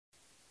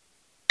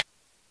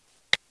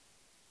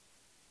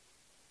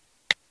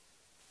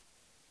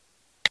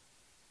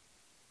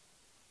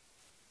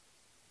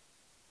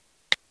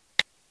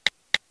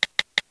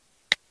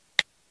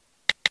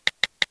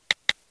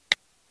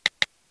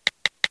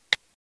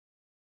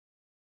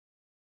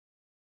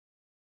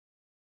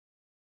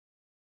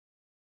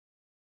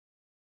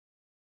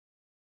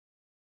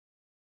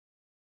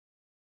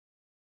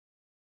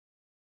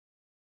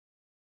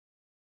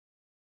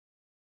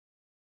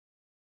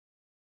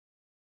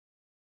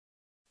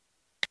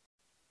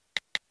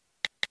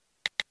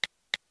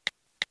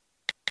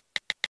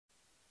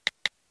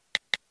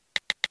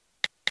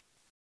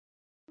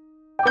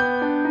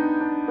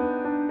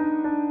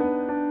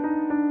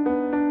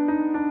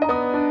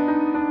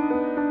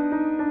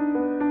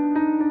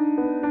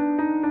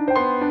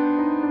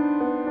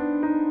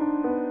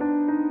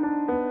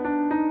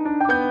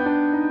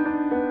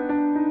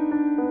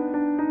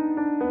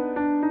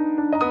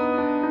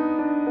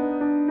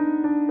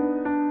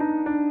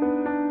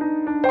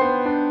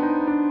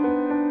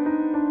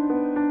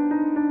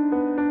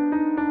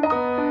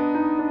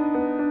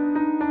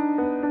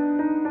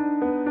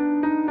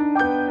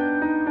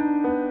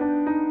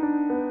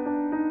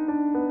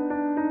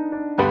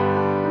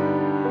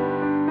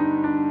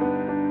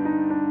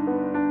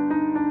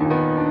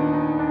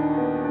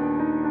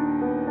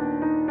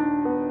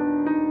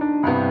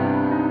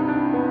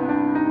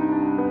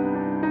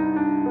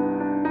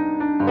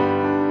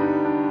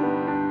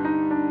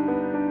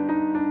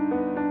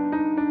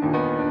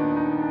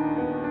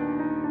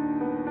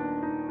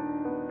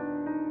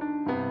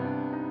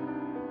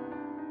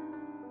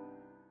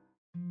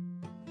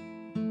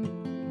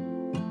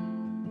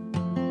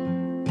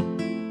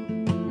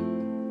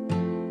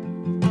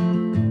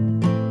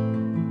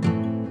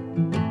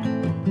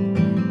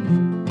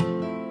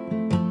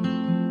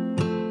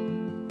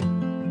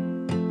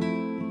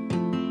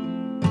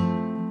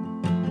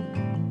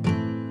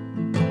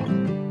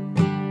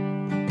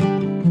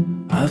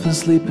been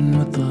sleeping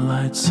with the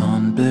lights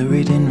on,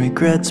 buried in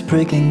regrets,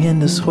 breaking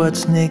into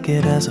sweats,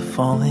 naked as a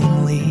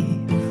falling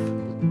leaf.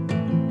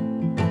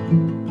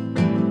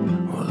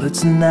 Well,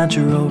 it's a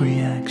natural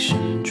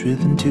reaction,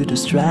 driven to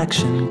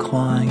distraction,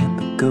 clawing at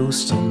the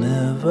ghosts I'll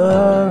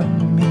never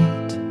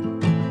meet.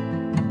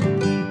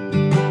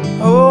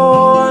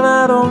 Oh, and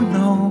I don't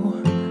know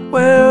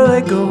where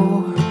they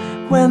go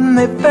when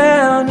they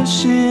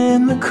vanish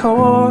in the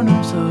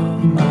corners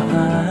of my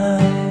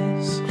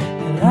eyes.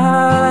 And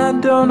I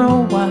don't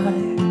know why,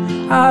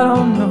 I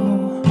don't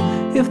know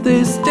if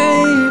they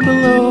stay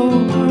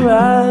below or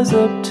rise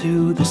up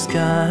to the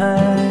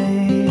sky.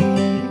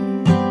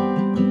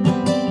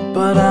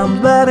 But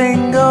I'm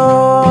letting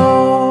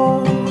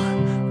go,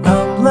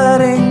 I'm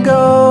letting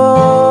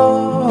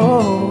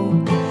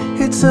go.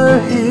 It's a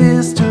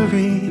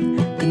history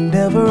that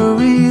never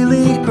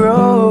really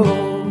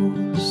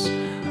grows.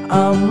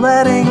 I'm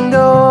letting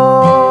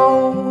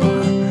go,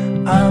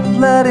 I'm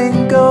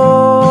letting go.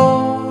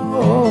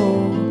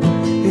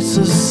 It's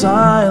a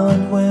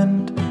silent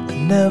wind that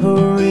never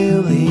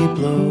really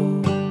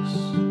blows.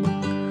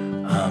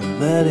 I'm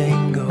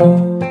letting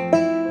go.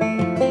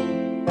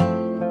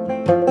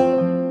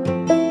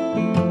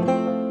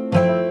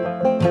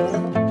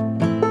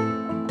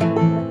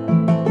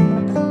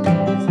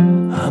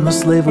 I'm a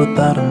slave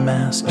without a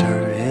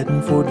master,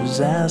 heading for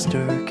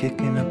disaster,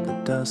 kicking up the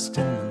dust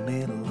in the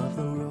middle of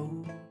the road.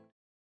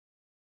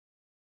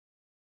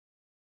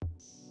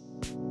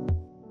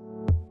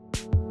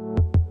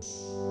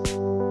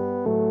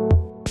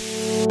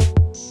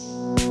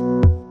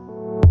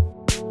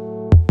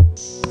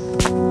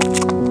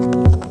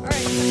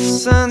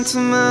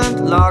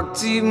 Sentiment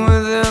locked deep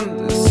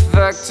within this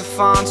vector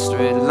font,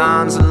 straight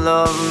lines of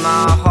love.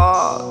 My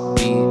heart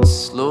beats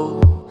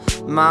slow,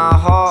 my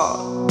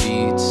heart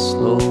beats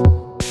slow.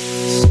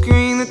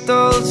 Screen that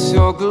dulls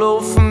your glow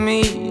for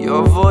me,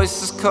 your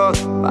voice is cut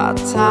by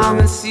time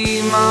and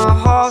sea. My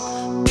heart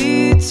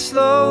beats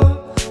slow,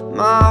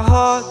 my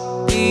heart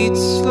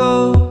beats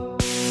slow.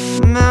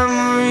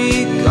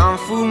 Memory gone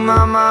through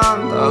my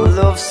mind, I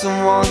love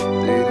someone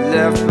they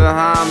left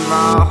behind.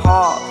 My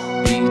heart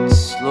beats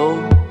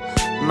slow,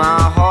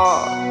 my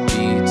heart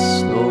beats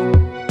slow.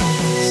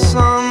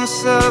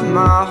 Sunset,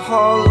 my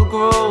heart will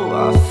grow, I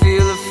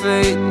feel a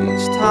fate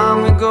each time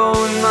we go.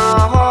 And my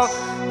heart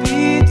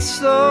beats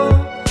slow,